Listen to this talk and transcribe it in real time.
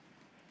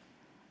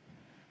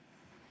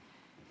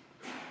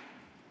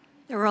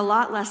There were a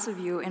lot less of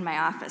you in my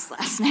office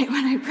last night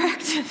when I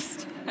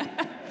practiced.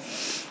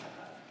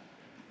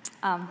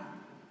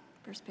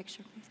 First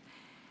picture, please.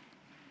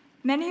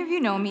 Many of you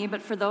know me,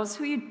 but for those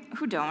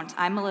who don't,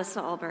 I'm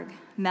Melissa Ulberg,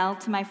 Mel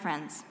to my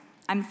friends.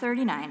 I'm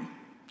 39.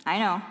 I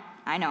know.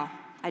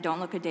 I don't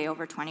look a day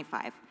over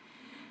 25.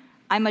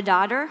 I'm a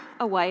daughter,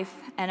 a wife,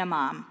 and a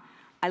mom.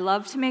 I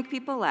love to make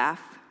people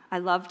laugh. I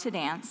love to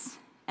dance,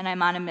 and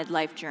I'm on a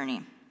midlife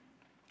journey.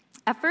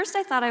 At first,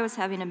 I thought I was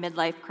having a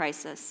midlife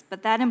crisis,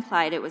 but that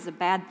implied it was a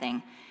bad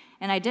thing,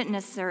 and I didn't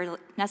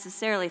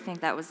necessarily think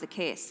that was the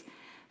case.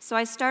 So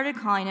I started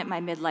calling it my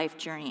midlife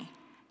journey.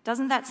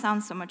 Doesn't that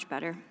sound so much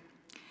better?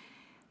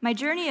 My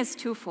journey is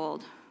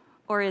twofold,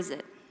 or is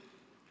it?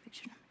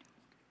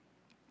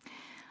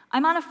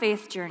 I'm on a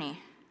faith journey.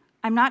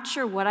 I'm not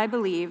sure what I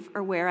believe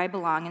or where I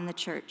belong in the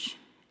church,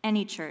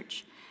 any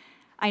church.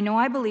 I know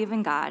I believe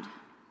in God.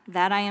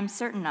 That I am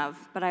certain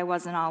of, but I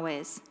wasn't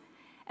always.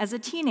 As a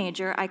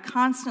teenager, I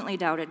constantly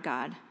doubted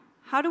God.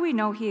 How do we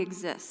know he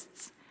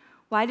exists?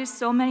 Why do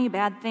so many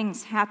bad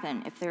things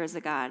happen if there is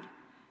a God?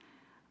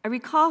 I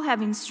recall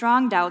having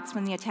strong doubts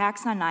when the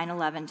attacks on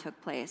 9/11 took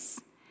place.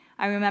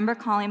 I remember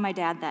calling my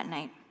dad that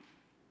night.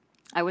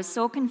 I was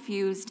so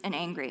confused and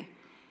angry.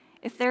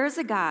 If there is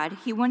a God,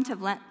 he wouldn't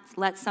have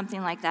let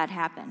something like that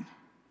happen.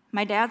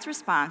 My dad's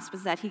response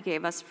was that he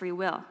gave us free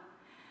will.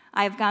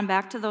 I have gone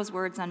back to those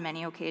words on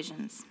many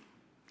occasions.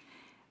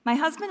 My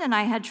husband and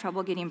I had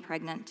trouble getting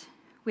pregnant.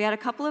 We had a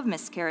couple of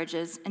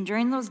miscarriages, and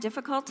during those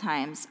difficult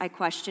times, I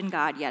questioned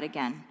God yet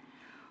again.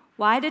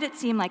 Why did it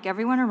seem like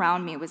everyone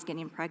around me was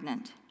getting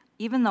pregnant?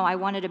 Even though I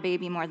wanted a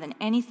baby more than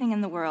anything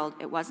in the world,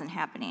 it wasn't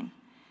happening.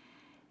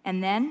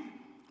 And then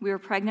we were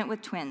pregnant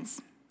with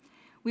twins.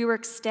 We were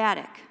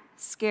ecstatic,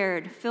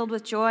 scared, filled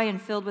with joy,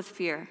 and filled with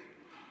fear.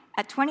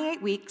 At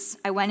 28 weeks,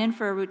 I went in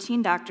for a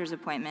routine doctor's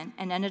appointment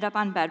and ended up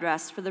on bed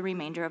rest for the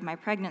remainder of my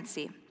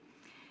pregnancy.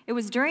 It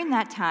was during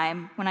that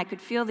time when I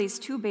could feel these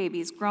two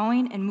babies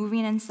growing and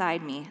moving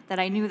inside me that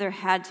I knew there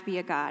had to be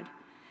a God.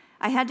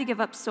 I had to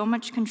give up so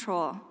much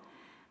control.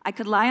 I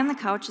could lie on the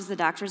couch as the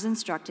doctors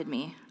instructed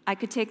me. I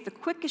could take the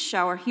quickest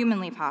shower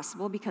humanly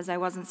possible because I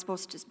wasn't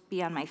supposed to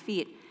be on my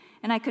feet,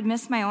 and I could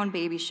miss my own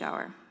baby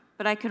shower.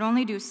 But I could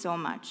only do so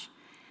much.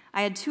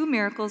 I had two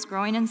miracles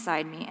growing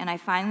inside me, and I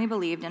finally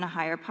believed in a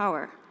higher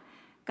power.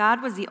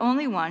 God was the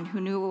only one who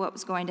knew what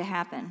was going to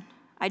happen.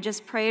 I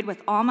just prayed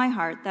with all my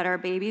heart that our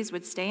babies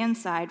would stay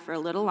inside for a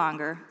little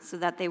longer so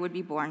that they would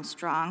be born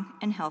strong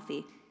and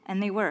healthy,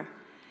 and they were.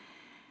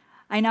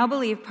 I now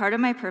believe part of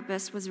my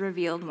purpose was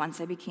revealed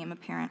once I became a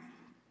parent.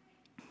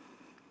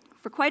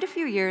 For quite a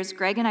few years,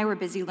 Greg and I were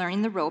busy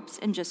learning the ropes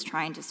and just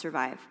trying to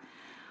survive.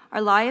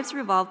 Our lives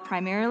revolved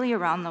primarily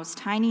around those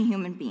tiny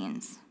human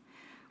beings.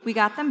 We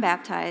got them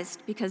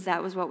baptized because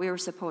that was what we were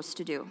supposed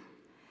to do.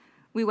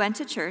 We went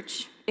to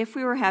church if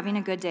we were having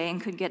a good day and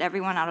could get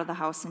everyone out of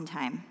the house in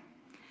time.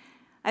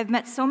 I've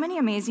met so many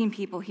amazing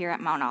people here at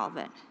Mount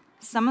Olivet.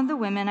 Some of the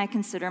women I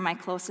consider my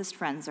closest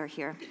friends are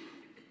here.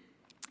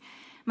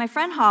 My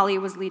friend Holly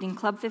was leading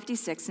Club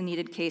 56 and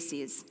needed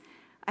Casey's.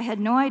 I had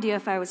no idea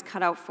if I was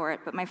cut out for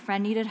it, but my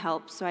friend needed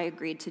help, so I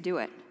agreed to do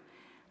it.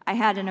 I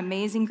had an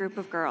amazing group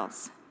of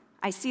girls.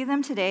 I see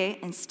them today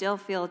and still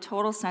feel a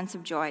total sense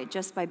of joy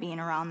just by being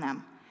around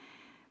them.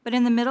 But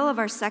in the middle of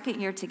our second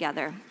year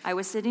together, I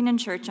was sitting in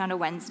church on a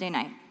Wednesday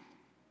night.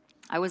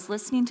 I was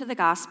listening to the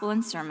gospel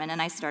and sermon,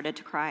 and I started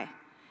to cry.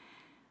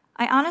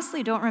 I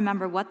honestly don't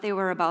remember what they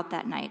were about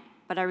that night,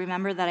 but I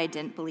remember that I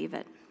didn't believe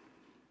it.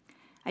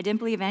 I didn't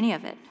believe any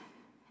of it,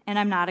 and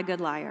I'm not a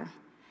good liar.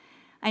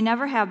 I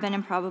never have been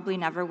and probably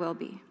never will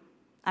be.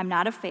 I'm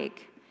not a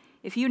fake.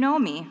 If you know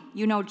me,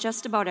 you know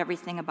just about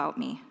everything about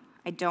me.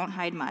 I don't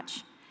hide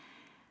much.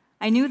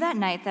 I knew that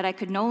night that I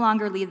could no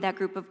longer lead that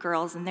group of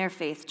girls in their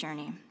faith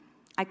journey.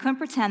 I couldn't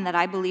pretend that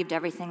I believed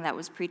everything that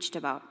was preached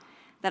about,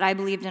 that I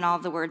believed in all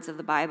of the words of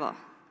the Bible.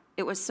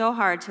 It was so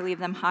hard to leave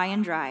them high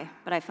and dry,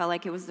 but I felt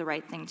like it was the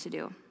right thing to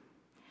do.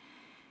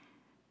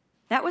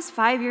 That was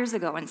 5 years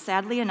ago, and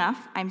sadly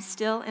enough, I'm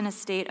still in a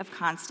state of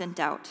constant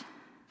doubt.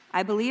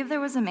 I believe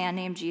there was a man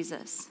named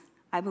Jesus.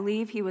 I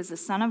believe he was the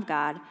Son of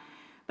God,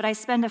 but I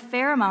spend a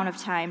fair amount of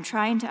time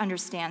trying to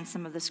understand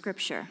some of the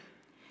scripture.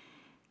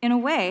 In a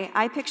way,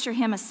 I picture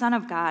him a son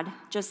of God,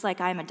 just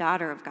like I'm a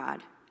daughter of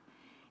God.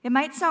 It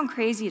might sound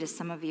crazy to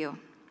some of you.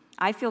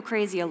 I feel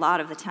crazy a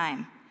lot of the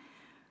time.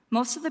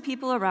 Most of the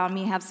people around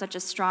me have such a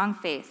strong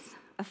faith,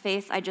 a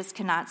faith I just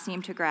cannot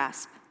seem to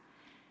grasp.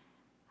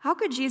 How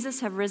could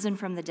Jesus have risen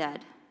from the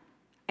dead?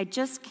 I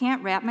just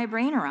can't wrap my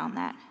brain around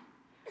that.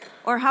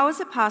 Or how is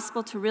it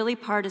possible to really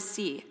part a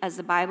sea, as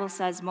the Bible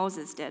says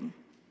Moses did?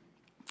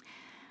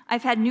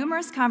 I've had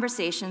numerous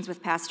conversations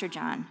with Pastor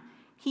John.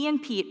 He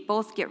and Pete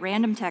both get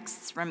random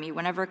texts from me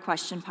whenever a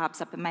question pops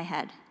up in my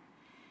head.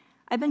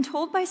 I've been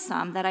told by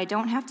some that I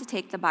don't have to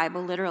take the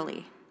Bible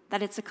literally,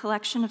 that it's a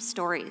collection of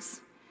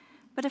stories.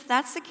 But if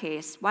that's the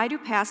case, why do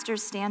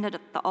pastors stand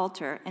at the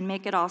altar and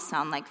make it all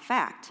sound like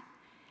fact?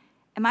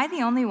 Am I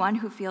the only one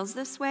who feels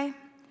this way?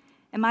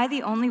 Am I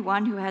the only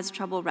one who has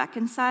trouble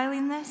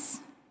reconciling this?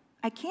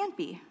 I can't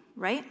be,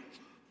 right?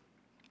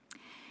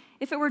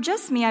 If it were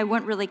just me, I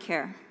wouldn't really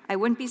care. I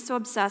wouldn't be so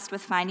obsessed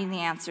with finding the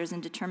answers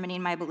and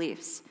determining my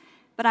beliefs.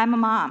 But I'm a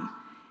mom.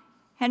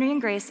 Henry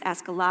and Grace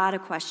ask a lot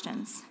of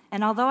questions,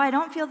 and although I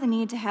don't feel the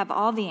need to have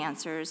all the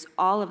answers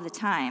all of the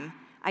time,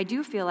 I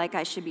do feel like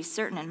I should be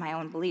certain in my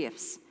own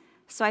beliefs.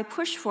 So I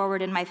push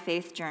forward in my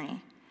faith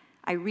journey.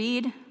 I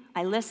read,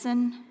 I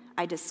listen,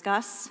 I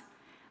discuss,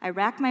 I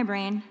rack my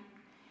brain.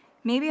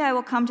 Maybe I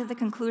will come to the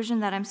conclusion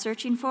that I'm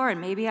searching for,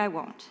 and maybe I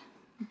won't,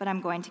 but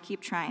I'm going to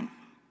keep trying.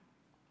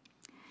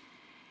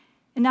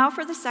 And now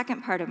for the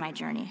second part of my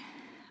journey.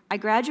 I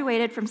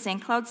graduated from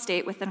St. Cloud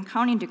State with an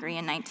accounting degree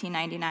in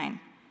 1999.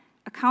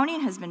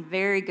 Accounting has been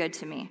very good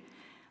to me.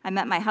 I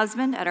met my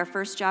husband at our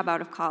first job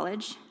out of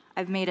college.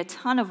 I've made a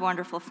ton of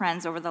wonderful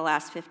friends over the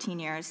last 15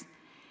 years.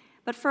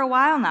 But for a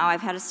while now,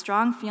 I've had a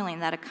strong feeling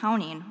that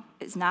accounting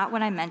is not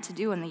what I meant to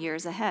do in the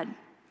years ahead.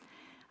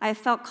 I have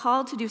felt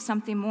called to do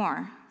something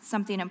more,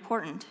 something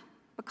important,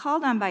 but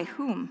called on by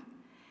whom?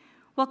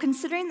 Well,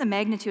 considering the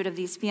magnitude of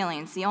these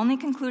feelings, the only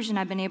conclusion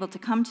I've been able to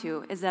come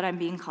to is that I'm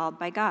being called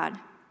by God.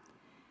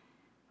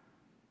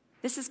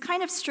 This is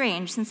kind of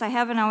strange since I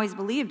haven't always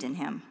believed in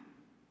him.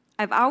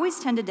 I've always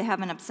tended to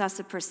have an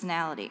obsessive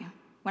personality.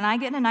 When I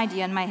get an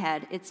idea in my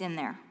head, it's in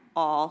there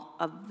all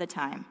of the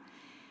time.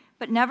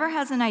 But never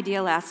has an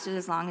idea lasted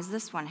as long as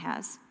this one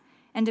has.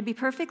 And to be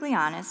perfectly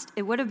honest,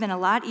 it would have been a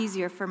lot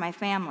easier for my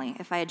family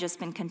if I had just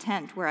been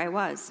content where I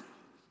was.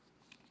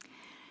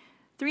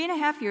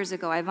 3.5 years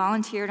ago, I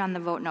volunteered on the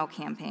Vote No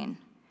campaign.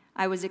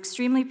 I was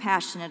extremely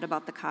passionate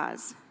about the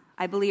cause.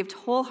 I believed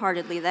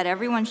wholeheartedly that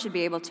everyone should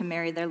be able to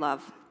marry their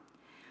love.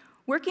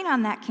 Working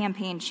on that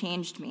campaign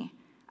changed me.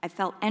 I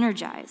felt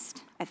energized.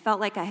 I felt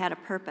like I had a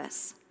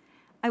purpose.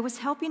 I was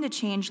helping to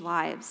change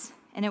lives,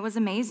 and it was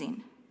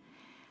amazing.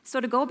 So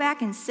to go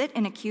back and sit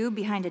in a queue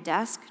behind a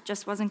desk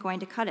just wasn't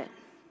going to cut it.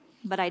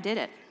 But I did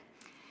it.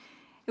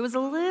 It was a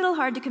little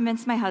hard to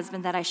convince my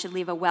husband that I should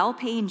leave a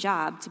well-paying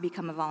job to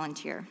become a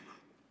volunteer.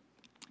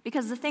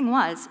 Because the thing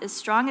was, as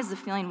strong as the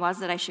feeling was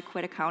that I should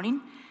quit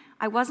accounting,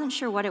 I wasn't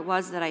sure what it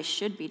was that I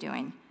should be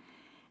doing.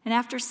 And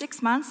after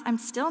 6 months, I'm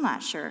still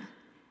not sure.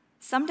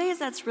 Some days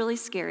that's really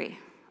scary.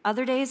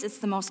 Other days, it's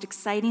the most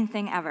exciting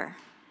thing ever.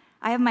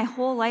 I have my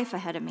whole life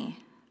ahead of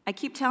me. I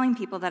keep telling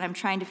people that I'm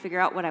trying to figure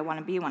out what I want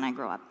to be when I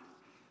grow up.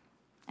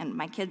 And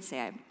my kids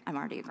say I'm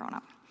already a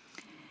grown-up.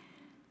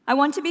 I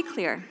want to be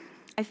clear.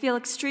 I feel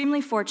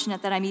extremely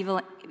fortunate that I'm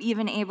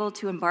even able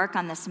to embark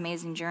on this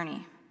amazing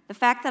journey. The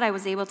fact that I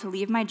was able to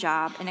leave my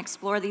job and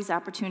explore these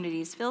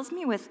opportunities fills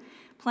me with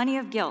plenty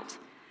of guilt.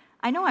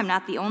 I know I'm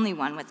not the only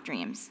one with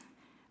dreams,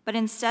 but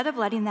instead of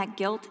letting that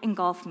guilt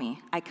engulf me,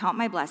 I count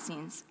my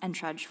blessings and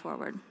trudge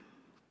forward.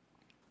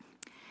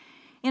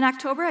 In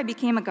October, I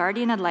became a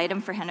guardian ad litem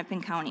for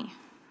Hennepin County.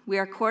 We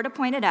are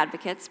court-appointed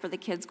advocates for the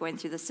kids going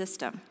through the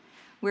system.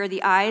 We are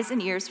the eyes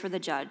and ears for the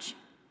judge.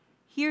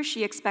 He or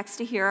she expects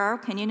to hear our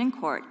opinion in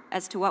court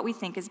as to what we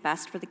think is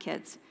best for the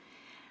kids.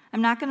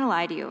 I'm not going to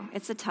lie to you,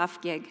 it's a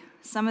tough gig.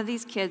 Some of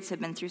these kids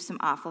have been through some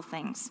awful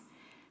things.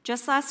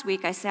 Just last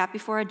week, I sat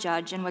before a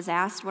judge and was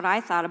asked what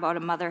I thought about a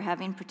mother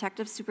having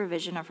protective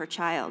supervision of her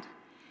child.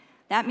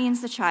 That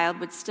means the child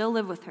would still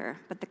live with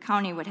her, but the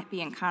county would be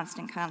in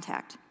constant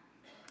contact.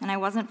 And I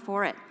wasn't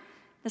for it.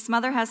 This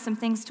mother has some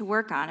things to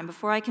work on, and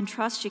before I can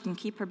trust she can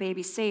keep her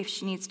baby safe,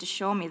 she needs to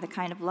show me the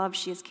kind of love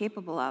she is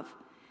capable of.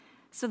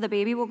 So the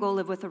baby will go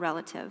live with a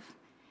relative.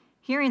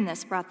 Hearing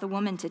this brought the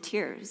woman to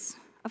tears.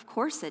 Of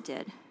course it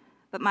did.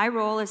 But my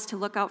role is to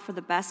look out for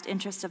the best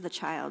interest of the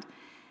child,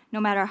 no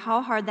matter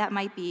how hard that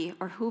might be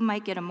or who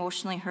might get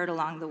emotionally hurt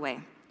along the way.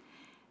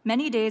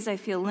 Many days I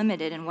feel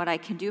limited in what I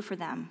can do for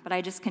them, but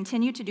I just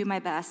continue to do my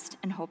best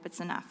and hope it's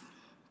enough.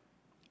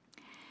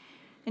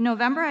 In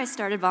November, I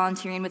started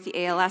volunteering with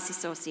the ALS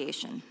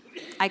Association.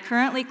 I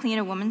currently clean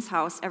a woman's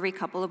house every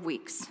couple of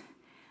weeks.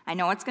 I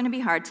know it's going to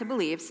be hard to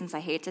believe since I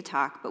hate to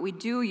talk, but we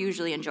do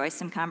usually enjoy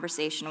some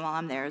conversation while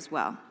I'm there as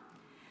well.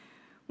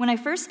 When I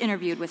first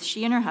interviewed with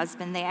she and her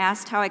husband, they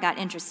asked how I got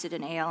interested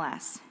in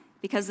ALS.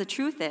 Because the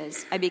truth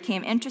is, I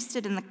became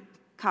interested in the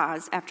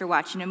cause after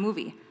watching a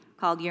movie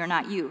called You're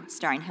Not You,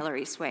 starring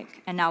Hilary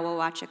Swank. And now we'll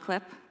watch a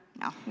clip.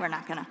 No, we're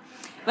not gonna.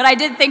 But I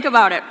did think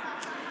about it.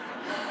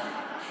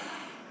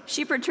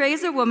 She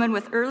portrays a woman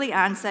with early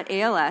onset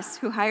ALS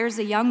who hires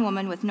a young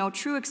woman with no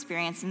true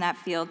experience in that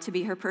field to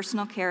be her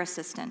personal care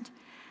assistant.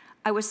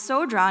 I was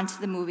so drawn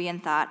to the movie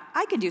and thought,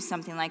 I could do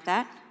something like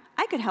that.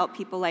 I could help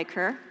people like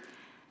her.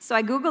 So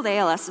I Googled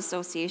ALS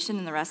Association,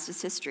 and the rest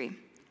is history.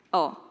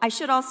 Oh, I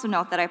should also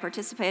note that I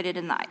participated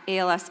in the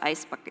ALS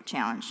Ice Bucket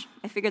Challenge.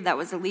 I figured that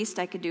was the least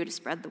I could do to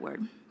spread the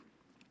word.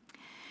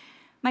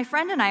 My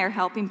friend and I are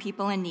helping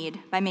people in need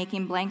by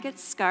making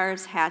blankets,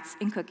 scarves, hats,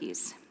 and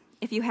cookies.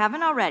 If you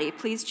haven't already,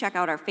 please check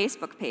out our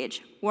Facebook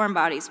page, Warm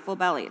Bodies, Full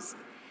Bellies.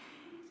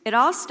 It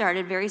all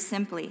started very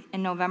simply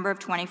in November of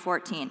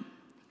 2014.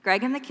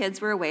 Greg and the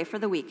kids were away for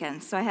the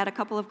weekend, so I had a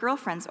couple of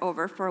girlfriends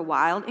over for a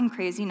wild and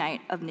crazy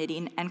night of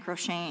knitting and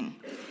crocheting.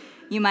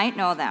 You might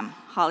know them,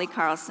 Holly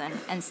Carlson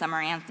and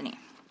Summer Anthony.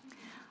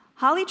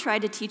 Holly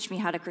tried to teach me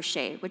how to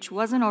crochet, which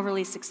wasn't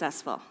overly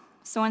successful.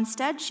 So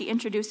instead, she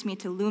introduced me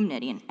to loom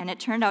knitting, and it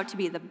turned out to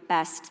be the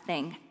best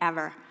thing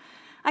ever.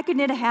 I could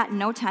knit a hat in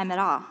no time at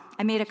all.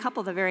 I made a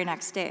couple the very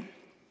next day.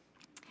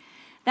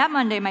 That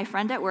Monday, my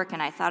friend at work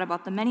and I thought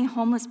about the many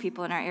homeless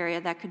people in our area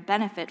that could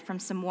benefit from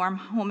some warm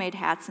homemade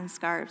hats and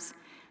scarves.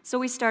 So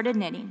we started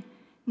knitting.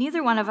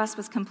 Neither one of us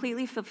was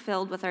completely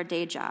fulfilled with our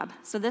day job,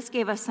 so this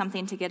gave us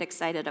something to get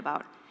excited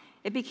about.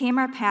 It became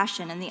our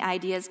passion, and the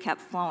ideas kept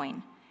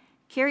flowing.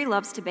 Carrie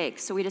loves to bake,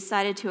 so we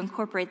decided to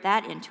incorporate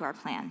that into our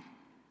plan.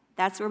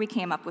 That's where we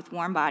came up with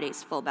warm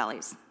bodies, full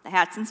bellies. The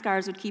hats and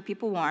scarves would keep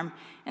people warm,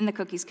 and the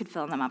cookies could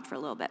fill them up for a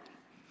little bit.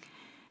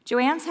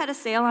 Joann's had a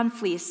sale on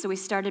fleece, so we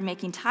started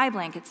making tie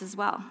blankets as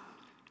well.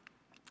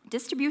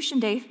 Distribution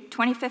Day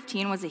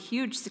 2015 was a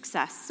huge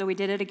success, so we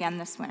did it again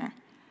this winter.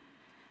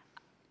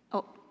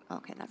 Oh,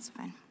 okay, that's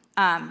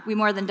fine. We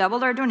more than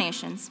doubled our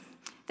donations.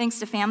 Thanks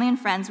to family and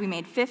friends, we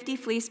made 50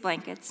 fleece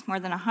blankets,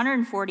 more than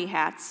 140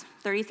 hats,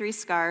 33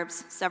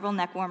 scarves, several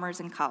neck warmers,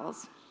 and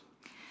cowls.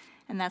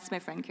 And that's my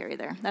friend Carrie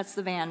there. That's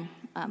the van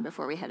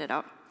before we headed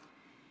out.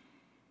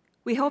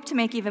 We hope to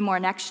make even more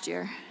next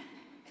year.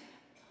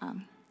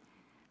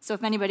 So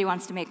if anybody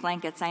wants to make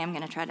blankets, I am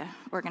going to try to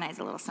organize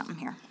a little something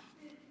here.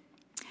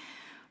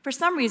 For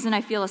some reason, I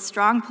feel a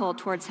strong pull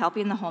towards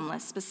helping the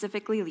homeless,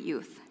 specifically the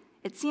youth.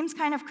 It seems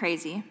kind of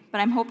crazy,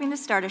 but I'm hoping to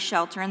start a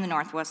shelter in the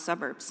northwest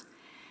suburbs.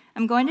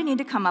 I'm going to need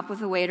to come up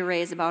with a way to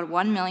raise about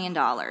 $1 million,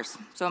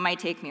 so it might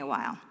take me a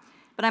while.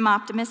 But I'm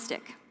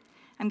optimistic.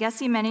 I'm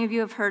guessing many of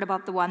you have heard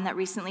about the one that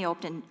recently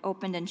opened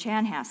in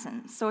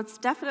Chanhassen, so it's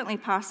definitely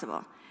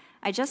possible.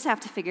 I just have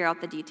to figure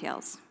out the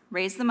details.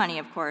 Raise the money,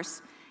 of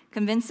course.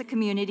 Convince the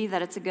community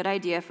that it's a good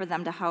idea for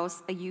them to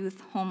house a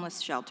youth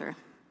homeless shelter.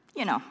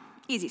 You know,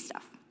 easy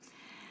stuff.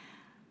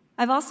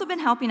 I've also been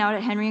helping out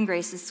at Henry and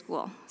Grace's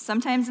school,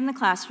 sometimes in the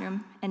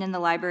classroom and in the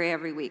library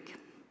every week.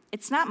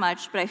 It's not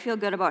much, but I feel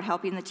good about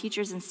helping the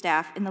teachers and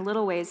staff in the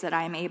little ways that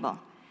I am able.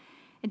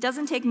 It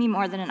doesn't take me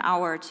more than an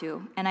hour or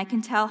two, and I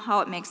can tell how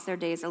it makes their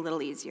days a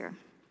little easier.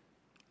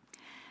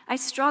 I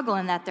struggle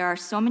in that there are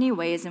so many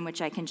ways in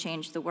which I can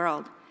change the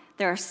world.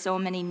 There are so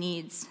many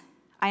needs.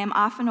 I am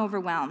often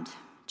overwhelmed.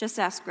 Just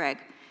ask Greg.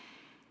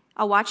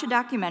 I'll watch a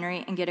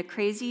documentary and get a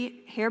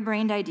crazy,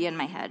 harebrained idea in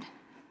my head.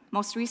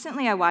 Most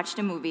recently, I watched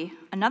a movie,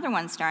 another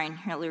one starring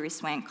Hilary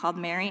Swank, called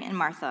Mary and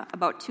Martha,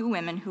 about two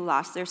women who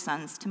lost their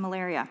sons to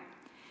malaria.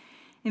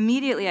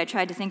 Immediately, I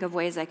tried to think of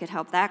ways I could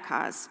help that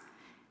cause.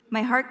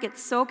 My heart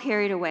gets so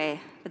carried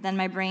away, but then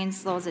my brain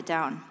slows it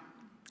down.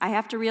 I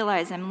have to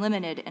realize I'm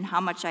limited in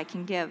how much I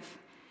can give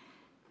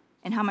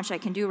and how much I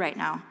can do right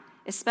now,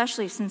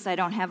 especially since I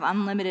don't have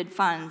unlimited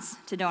funds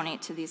to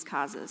donate to these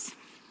causes.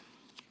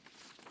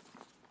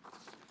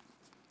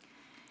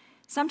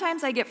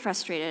 Sometimes I get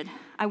frustrated.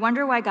 I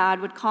wonder why God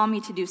would call me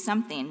to do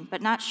something,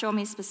 but not show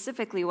me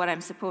specifically what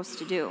I'm supposed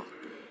to do.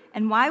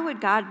 And why would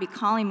God be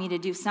calling me to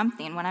do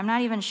something when I'm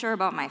not even sure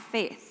about my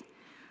faith?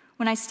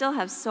 When I still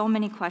have so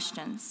many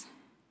questions?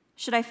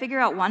 Should I figure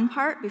out one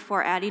part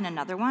before adding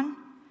another one?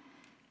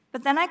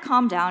 But then I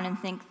calm down and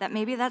think that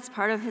maybe that's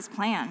part of his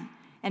plan,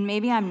 and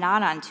maybe I'm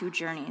not on two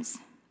journeys,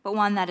 but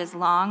one that is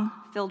long,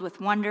 filled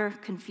with wonder,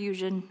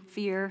 confusion,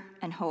 fear,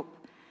 and hope.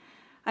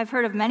 I've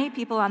heard of many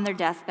people on their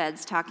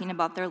deathbeds talking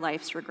about their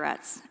life's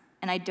regrets,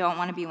 and I don't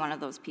want to be one of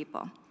those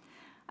people.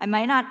 I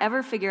might not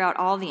ever figure out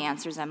all the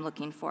answers I'm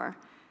looking for.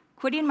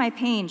 Quitting my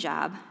paying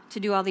job to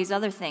do all these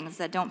other things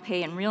that don't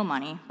pay in real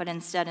money, but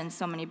instead in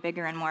so many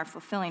bigger and more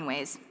fulfilling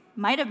ways,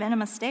 might have been a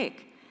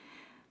mistake.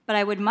 But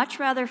I would much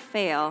rather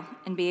fail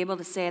and be able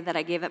to say that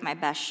I gave it my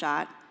best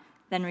shot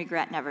than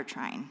regret never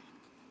trying.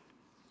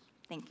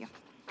 Thank you.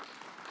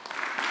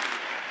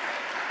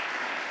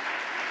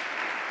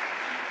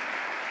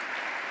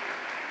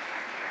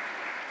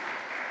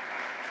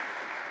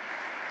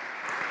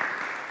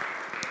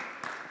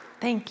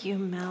 Thank you,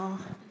 Mel.